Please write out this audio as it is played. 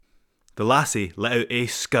The lassie let out a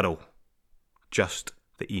skirl, just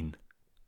the een.